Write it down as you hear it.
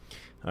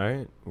All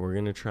right, we're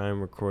going to try and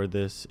record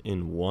this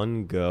in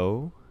one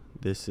go.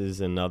 This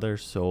is another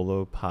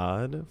solo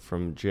pod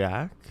from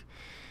Jack.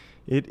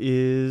 It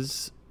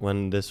is,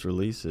 when this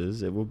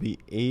releases, it will be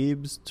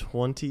Abe's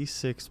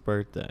 26th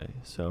birthday.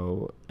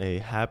 So a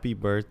happy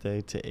birthday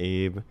to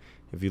Abe.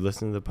 If you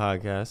listen to the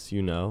podcast,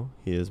 you know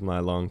he is my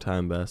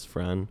longtime best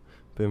friend.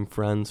 Been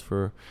friends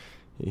for,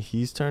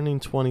 he's turning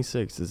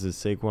 26. This is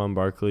Saquon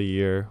Barkley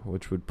year,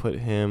 which would put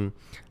him,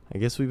 I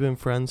guess we've been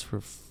friends for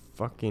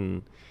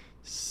fucking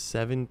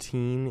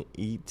 17,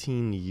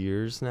 18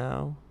 years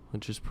now,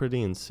 which is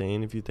pretty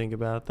insane if you think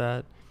about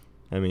that.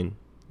 I mean,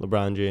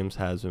 LeBron James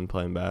has been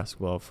playing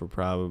basketball for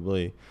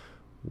probably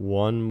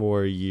one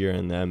more year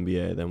in the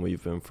NBA than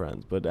we've been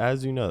friends. But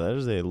as you know, that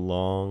is a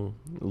long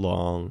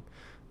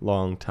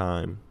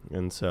time.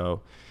 And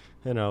so,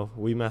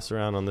 we mess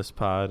around on this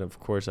pod. Of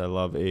course, I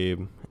love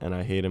Abe and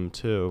I hate him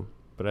too.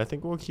 But I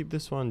think we'll keep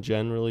this one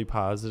generally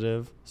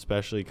positive,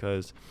 especially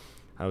because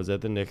I was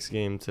at the Knicks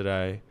game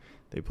today.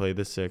 They played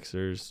the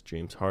Sixers.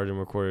 James Harden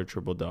recorded a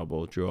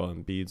triple-double. Joel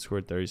Embiid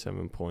scored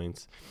 37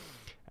 points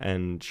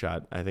and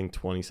shot, I think,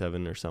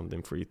 27 or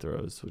something free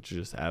throws, which is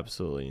just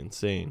absolutely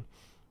insane.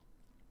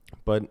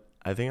 But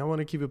I think I want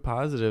to keep it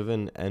positive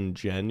and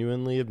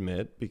genuinely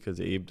admit, because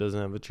Abe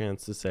doesn't have a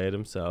chance to say it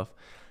himself,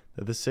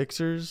 that the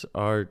Sixers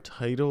are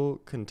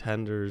title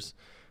contenders,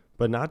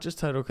 but not just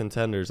title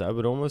contenders. I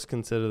would almost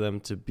consider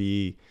them to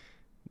be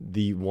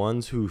the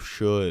ones who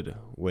should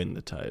win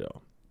the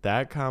title.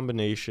 That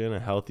combination, a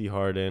healthy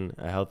Harden,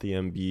 a healthy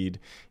Embiid,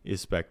 is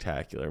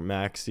spectacular.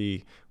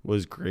 Maxey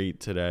was great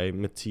today.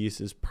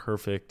 Matisse is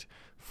perfect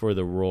for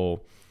the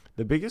role.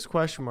 The biggest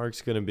question mark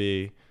is going to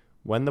be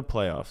when the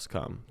playoffs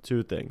come.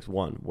 Two things.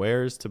 One,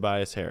 where's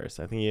Tobias Harris?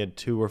 I think he had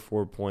 2 or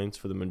 4 points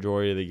for the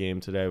majority of the game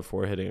today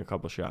before hitting a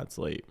couple shots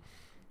late.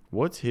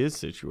 What's his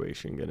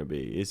situation going to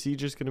be? Is he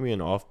just going to be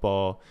an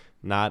off-ball,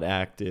 not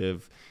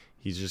active?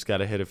 He's just got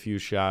to hit a few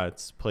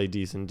shots, play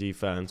decent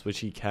defense,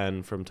 which he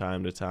can from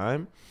time to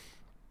time.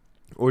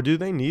 Or do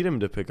they need him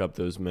to pick up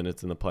those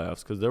minutes in the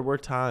playoffs? Because there were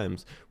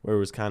times where it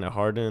was kind of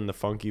Harden and the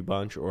Funky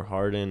Bunch or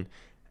Harden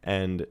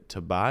and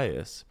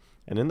Tobias.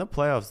 And in the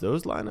playoffs,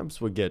 those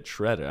lineups would get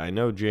shredded. I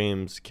know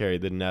James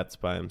carried the Nets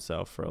by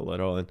himself for a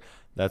little, and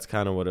that's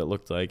kind of what it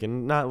looked like.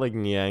 And not like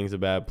Niang's a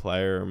bad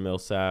player or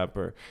Millsap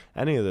or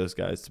any of those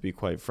guys, to be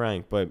quite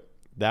frank. But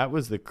that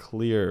was the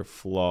clear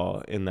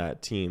flaw in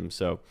that team.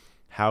 So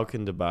how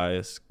can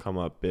Tobias come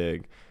up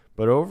big?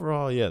 But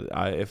overall, yeah,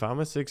 if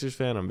I'm a Sixers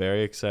fan, I'm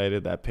very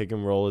excited. That pick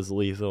and roll is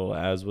lethal,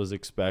 as was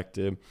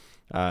expected.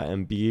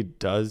 Embiid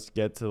does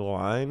get to the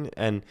line.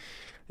 And,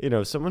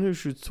 someone who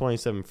shoots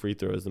 27 free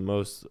throws, the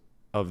most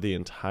of the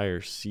entire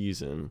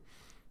season,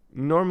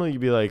 normally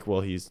you'd be like,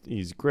 well, he's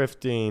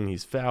grifting,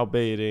 he's foul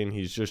baiting,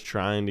 he's just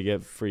trying to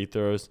get free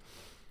throws.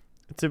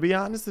 To be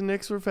honest, the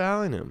Knicks were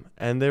fouling him,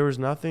 and there was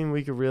nothing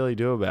we could really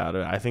do about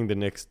it. I think the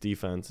Knicks'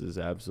 defense is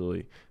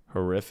absolutely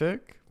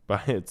horrific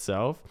by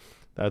itself.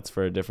 That's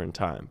for a different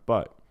time.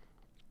 But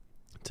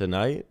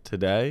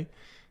today,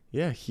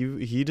 yeah,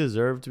 he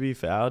deserved to be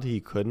fouled. He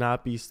could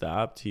not be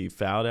stopped. He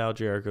fouled out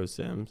Jericho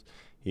Sims.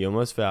 He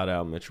almost fouled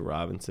out Mitchell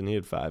Robinson. He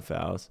had 5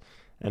 fouls.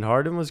 And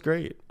Harden was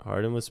great.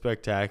 Harden was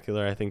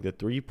spectacular. I think the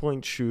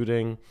three-point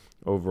shooting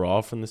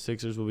overall from the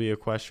Sixers will be a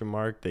question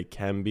mark. They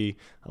can be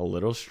a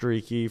little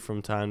streaky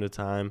from time to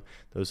time.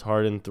 Those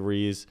Harden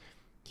threes,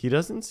 he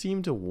doesn't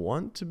seem to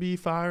want to be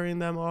firing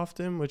them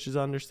often, which is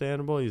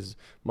understandable. He's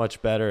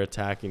much better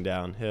attacking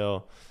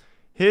downhill.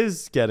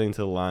 His getting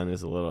to the line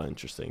is a little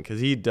interesting because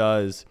he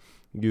does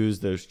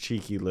use those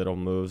cheeky little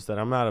moves that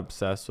I'm not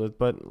obsessed with.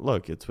 But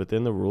look, it's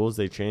within the rules.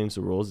 They changed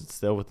the rules. It's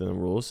still within the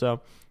rules.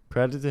 So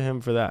credit to him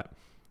for that.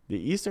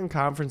 The Eastern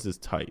Conference is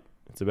tight.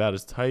 It's about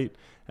as tight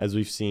as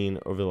we've seen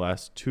over the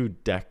last 2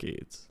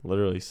 decades,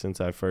 literally since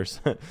I first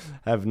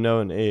have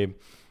known Abe.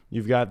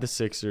 You've got the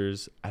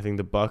Sixers. I think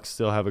the Bucks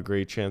still have a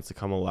great chance to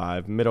come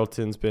alive.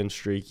 Middleton's been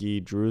streaky.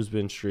 Drew's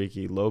been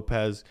streaky.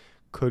 Lopez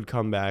could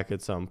come back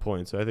at some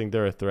point. So I think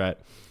they're a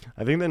threat.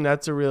 I think the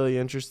Nets are really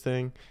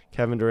interesting.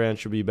 Kevin Durant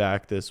should be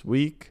back this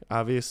week,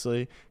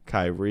 obviously.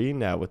 Kyrie,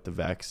 now with the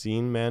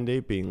vaccine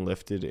mandate being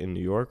lifted in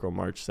New York on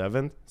March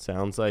 7th,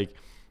 sounds like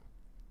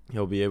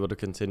he'll be able to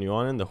continue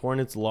on. And the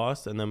Hornets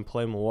lost and then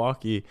play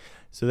Milwaukee.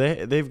 So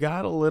they've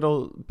got a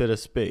little bit of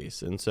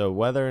space. And so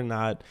whether or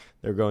not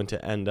they're going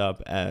to end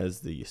up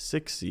as the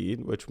 6th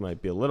seed, which might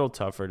be a little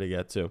tougher to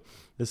get to,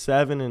 the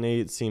 7 and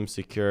 8 seem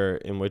secure,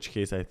 in which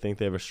case I think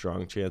they have a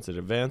strong chance at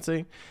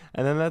advancing.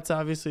 And then that's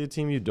obviously a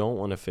team you don't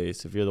want to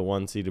face if you're the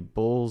 1-seeded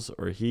Bulls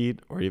or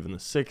Heat or even the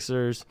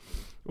Sixers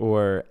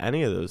or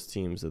any of those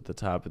teams at the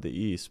top of the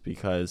East,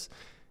 because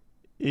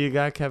you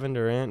got Kevin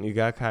Durant, you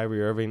got Kyrie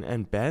Irving,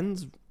 and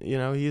Ben's,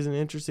 he's an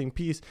interesting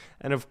piece.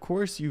 And, of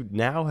course, you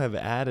now have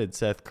added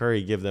Seth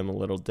Curry, give them a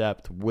little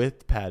depth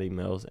with Patty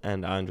Mills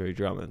and Andre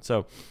Drummond.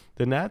 So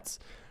the Nets,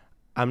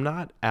 I'm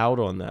not out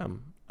on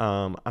them.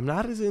 I'm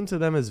not as into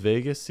them as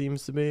Vegas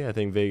seems to be. I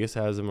think Vegas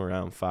has them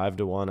around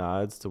 5-1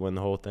 odds to win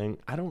the whole thing.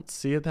 I don't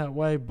see it that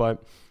way,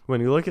 but when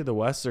you look at the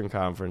Western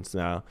Conference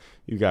now,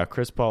 you got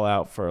Chris Paul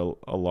out for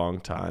a long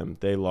time.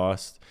 They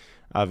lost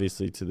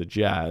obviously, to the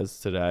Jazz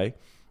today.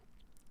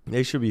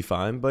 They should be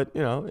fine, but,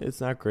 it's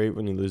not great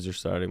when you lose your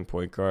starting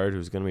point guard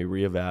who's going to be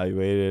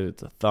reevaluated.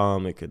 It's a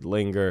thumb. It could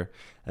linger.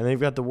 And they've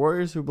got the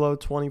Warriors who blow a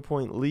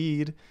 20-point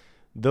lead.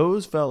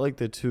 Those felt like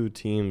the two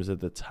teams at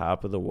the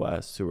top of the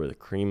West who were the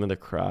cream of the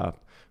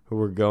crop, who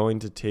were going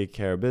to take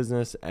care of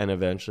business and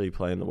eventually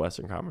play in the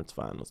Western Conference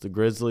Finals. The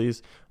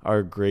Grizzlies are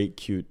a great,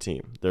 cute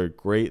team. They're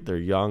great. They're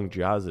young.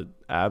 Ja's an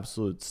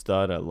absolute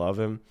stud. I love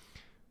him.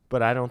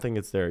 But I don't think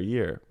it's their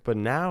year. But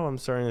now I'm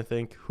starting to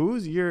think,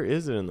 whose year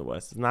is it in the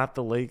West? It's not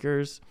the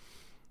Lakers.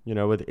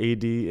 With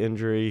AD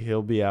injury,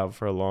 he'll be out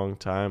for a long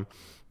time.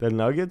 The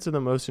Nuggets are the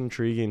most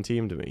intriguing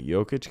team to me.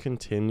 Jokic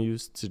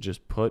continues to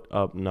just put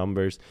up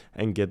numbers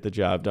and get the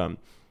job done.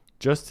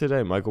 Just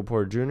today, Michael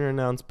Porter Jr.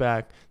 announced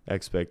back. The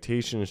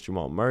expectation is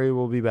Jamal Murray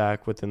will be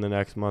back within the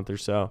next month or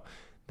so.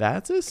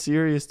 That's a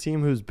serious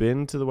team who's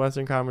been to the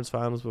Western Conference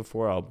Finals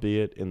before,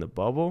 albeit in the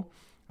bubble.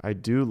 I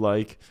do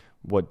like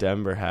what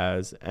Denver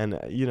has, and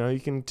you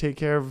can take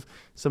care of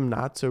some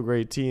not so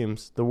great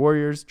teams. The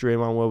Warriors,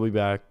 Draymond will be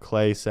back.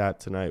 Clay sat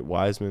tonight.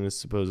 Wiseman is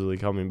supposedly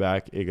coming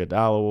back.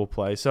 Iguodala will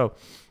play. So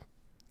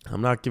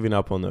I'm not giving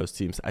up on those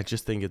teams. I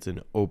just think it's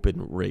an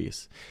open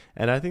race,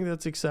 and I think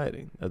that's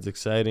exciting. That's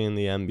exciting in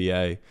the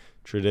NBA.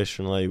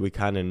 Traditionally, we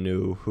kind of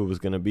knew who was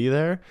going to be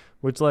there,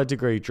 which led to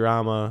great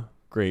drama,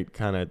 great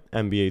kind of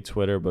NBA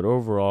Twitter, but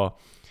overall,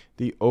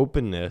 the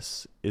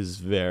openness is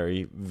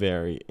very,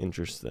 very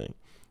interesting.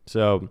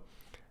 So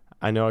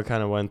I know I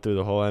kind of went through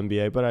the whole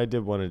NBA, but I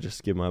did want to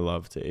just give my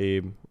love to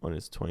Abe on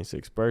his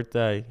 26th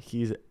birthday.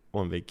 He's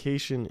on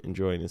vacation,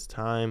 enjoying his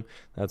time.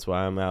 That's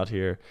why I'm out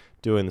here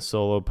doing the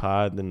solo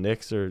pod. The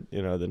Knicks are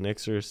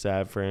a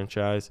sad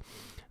franchise.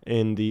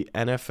 In the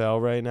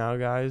NFL right now,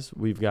 guys,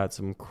 we've got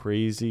some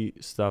crazy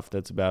stuff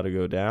that's about to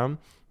go down.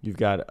 You've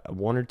got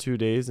 1 or 2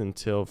 days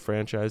until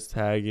franchise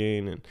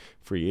tagging and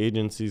free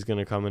agency is going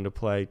to come into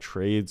play.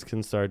 Trades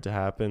can start to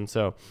happen.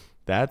 So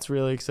that's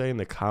really exciting.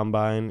 The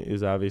Combine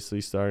is obviously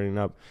starting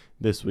up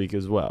this week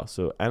as well.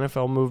 So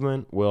NFL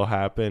movement will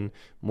happen.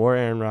 More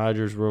Aaron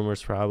Rodgers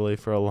rumors probably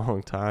for a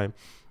long time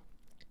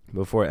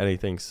before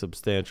anything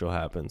substantial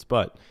happens.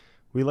 But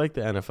we like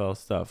the NFL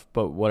stuff.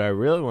 But what I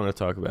really want to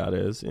talk about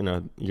is,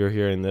 you're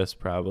hearing this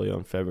probably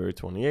on February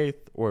 28th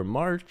or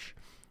March.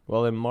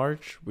 Well, in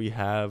March, we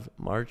have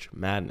March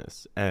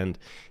Madness. And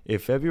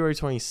if February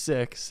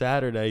 26th,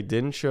 Saturday,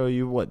 didn't show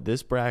you what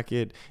this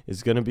bracket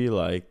is going to be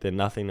like, then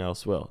nothing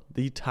else will.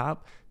 The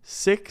top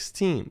 6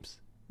 teams,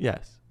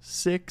 yes,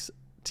 6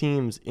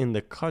 teams in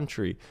the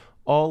country,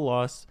 all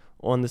lost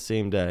on the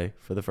same day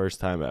for the first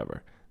time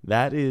ever.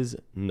 That is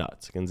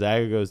nuts.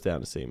 Gonzaga goes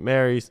down to St.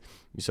 Mary's.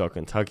 You saw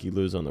Kentucky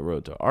lose on the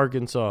road to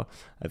Arkansas.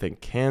 I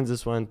think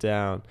Kansas went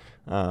down.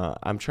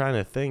 I'm trying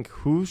to think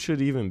who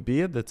should even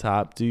be at the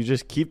top. Do you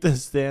just keep the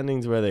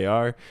standings where they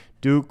are?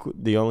 Duke,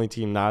 the only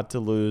team not to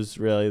lose,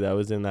 really, that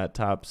was in that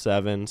top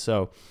 7.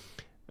 So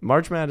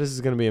March Madness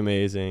is going to be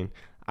amazing.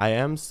 I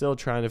am still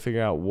trying to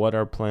figure out what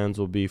our plans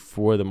will be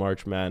for the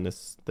March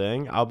Madness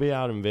thing. I'll be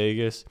out in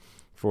Vegas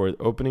for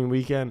opening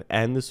weekend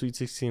and the Sweet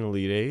 16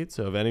 Elite 8.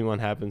 So if anyone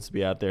happens to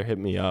be out there, hit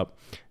me up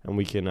and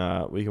we can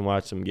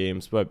watch some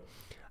games. But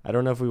I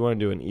don't know if we want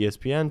to do an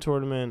ESPN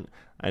tournament.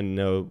 I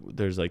know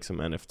there's like some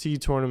NFT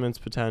tournaments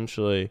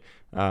potentially.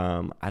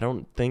 I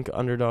don't think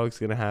Underdog's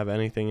going to have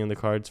anything in the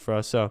cards for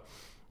us. So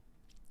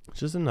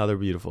it's just another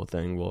beautiful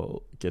thing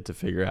we'll get to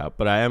figure out.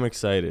 But I am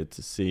excited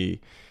to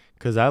see,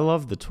 because I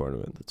love the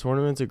tournament. The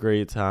tournament's a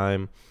great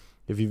time.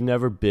 If you've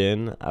never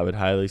been, I would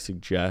highly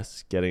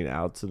suggest getting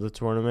out to the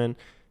tournament.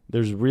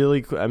 There's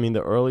really,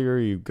 the earlier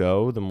you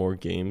go, the more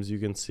games you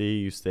can see.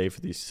 You stay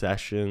for these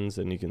sessions,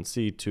 and you can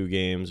see 2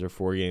 games or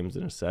 4 games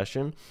in a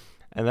session,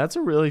 and that's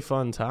a really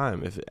fun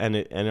time.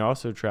 It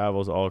also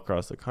travels all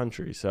across the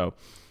country. So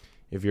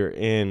if you're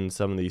in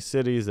some of these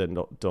cities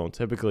that don't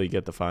typically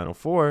get the Final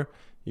Four,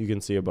 you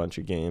can see a bunch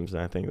of games,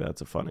 and I think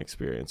that's a fun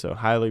experience. So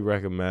highly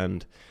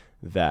recommend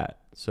that.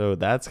 So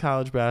that's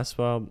college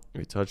basketball.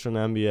 We touched on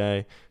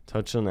NBA,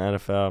 touched on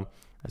NFL.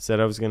 I said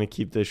I was going to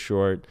keep this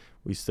short.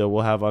 We still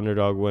will have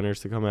Underdog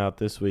winners to come out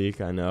this week.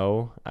 I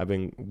know I've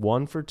been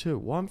 1 for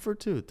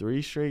 2,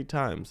 3 straight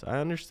times. I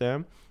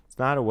understand it's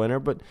not a winner,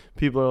 but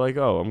people are like,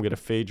 oh, I'm going to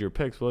fade your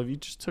picks. Well, if you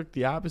just took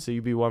the opposite,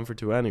 you'd be 1 for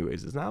 2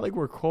 anyways. It's not like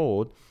we're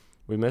cold.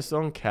 We missed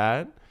on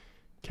Cat.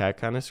 Cat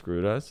kind of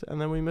screwed us, and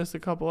then we missed a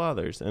couple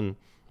others. And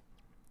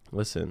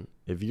listen,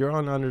 if you're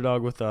on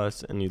Underdog with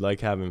us and you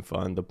like having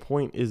fun, the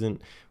point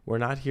isn't, we're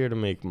not here to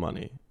make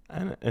money.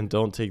 And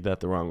don't take that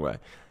the wrong way.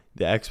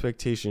 The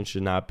expectation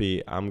should not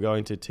be, I'm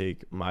going to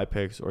take my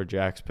picks or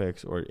Jack's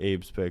picks or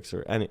Abe's picks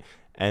or any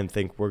and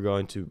think we're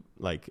going to,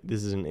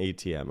 this is an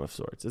ATM of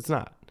sorts. It's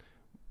not.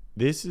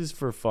 This is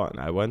for fun.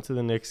 I went to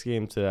the Knicks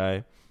game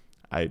today.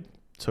 I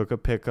took a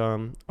pick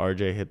on.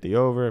 RJ hit the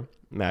over.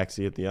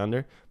 Maxey hit the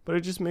under. But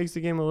it just makes the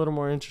game a little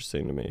more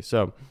interesting to me.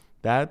 So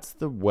that's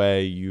the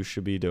way you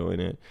should be doing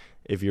it.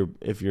 If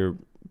you're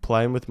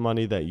playing with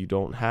money that you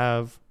don't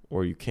have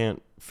or you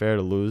can't fare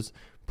to lose,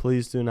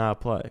 please do not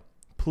play.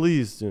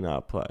 Please do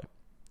not play.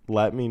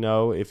 Let me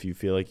know if you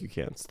feel like you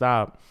can't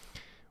stop.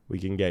 we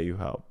can get you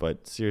help.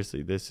 But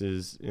seriously, this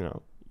is,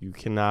 you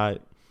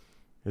cannot,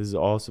 this is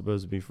all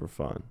supposed to be for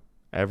fun.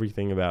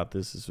 Everything about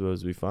this is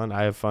supposed to be fun.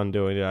 I have fun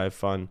doing it. I have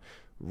fun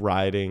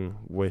riding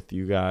with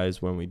you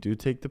guys when we do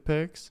take the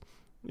picks.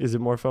 Is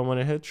it more fun when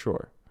it hits?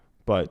 Sure.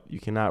 But you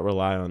cannot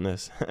rely on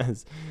this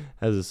as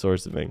a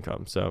source of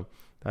income. So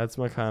that's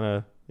my kind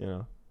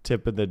of,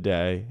 tip of the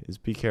day is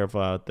be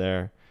careful out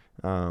there.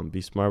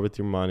 Be smart with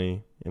your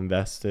money.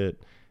 Invest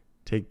it.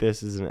 Take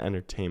this as an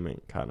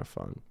entertainment kind of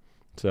fun.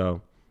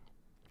 So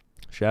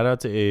shout out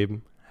to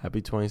Abe.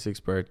 Happy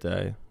 26th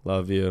birthday.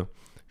 Love you.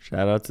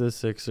 Shout out to the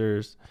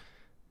Sixers.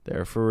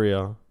 They're for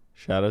real.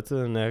 Shout out to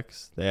the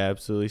Knicks. They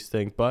absolutely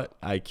stink. But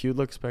IQ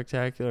looks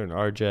spectacular, and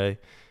RJ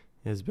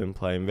has been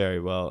playing very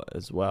well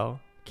as well.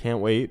 Can't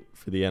wait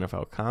for the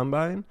NFL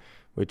Combine,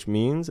 which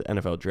means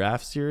NFL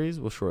Draft Series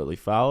will shortly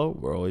follow.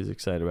 We're always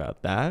excited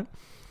about that.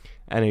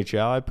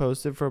 NHL I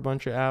posted for a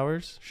bunch of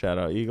hours. Shout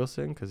out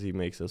Eagleson because he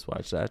makes us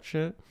watch that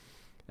shit.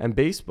 And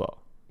baseball.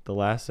 The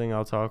last thing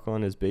I'll talk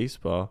on is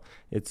baseball.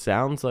 It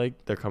sounds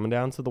like they're coming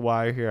down to the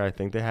wire here. I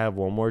think they have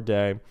one more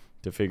day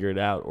to figure it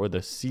out, or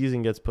the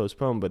season gets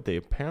postponed. But they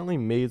apparently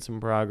made some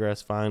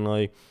progress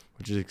finally,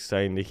 which is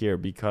exciting to hear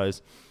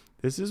because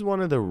this is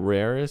one of the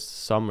rarest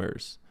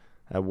summers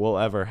that we'll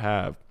ever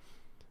have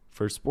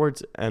for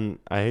sports. And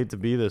I hate to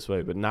be this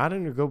way, but not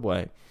in a good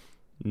way.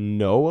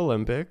 No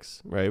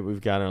Olympics, right?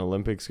 We've got an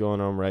Olympics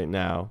going on right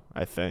now,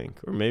 I think.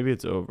 Or maybe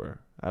it's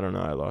over. I don't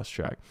know. I lost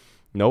track.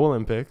 No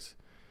Olympics.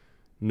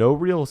 No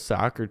real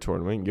soccer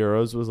tournament.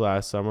 Euros was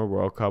last summer.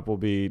 World Cup will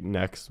be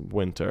next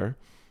winter.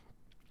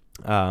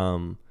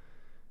 So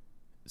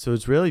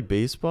it's really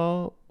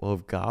baseball. We'll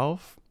have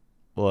golf.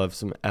 We'll have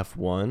some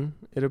F1,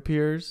 it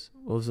appears.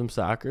 We'll have some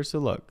soccer. So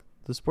look,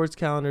 the sports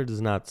calendar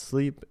does not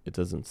sleep. It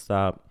doesn't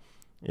stop.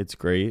 It's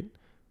great.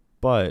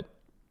 But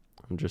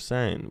I'm just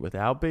saying,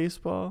 without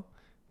baseball,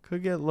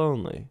 could get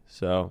lonely.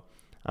 So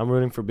I'm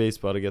rooting for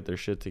baseball to get their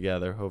shit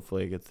together.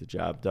 Hopefully it gets the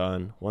job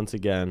done. Once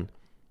again,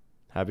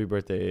 happy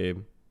birthday,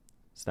 Abe.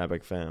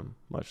 Snapback fam.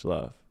 Much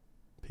love.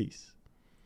 Peace.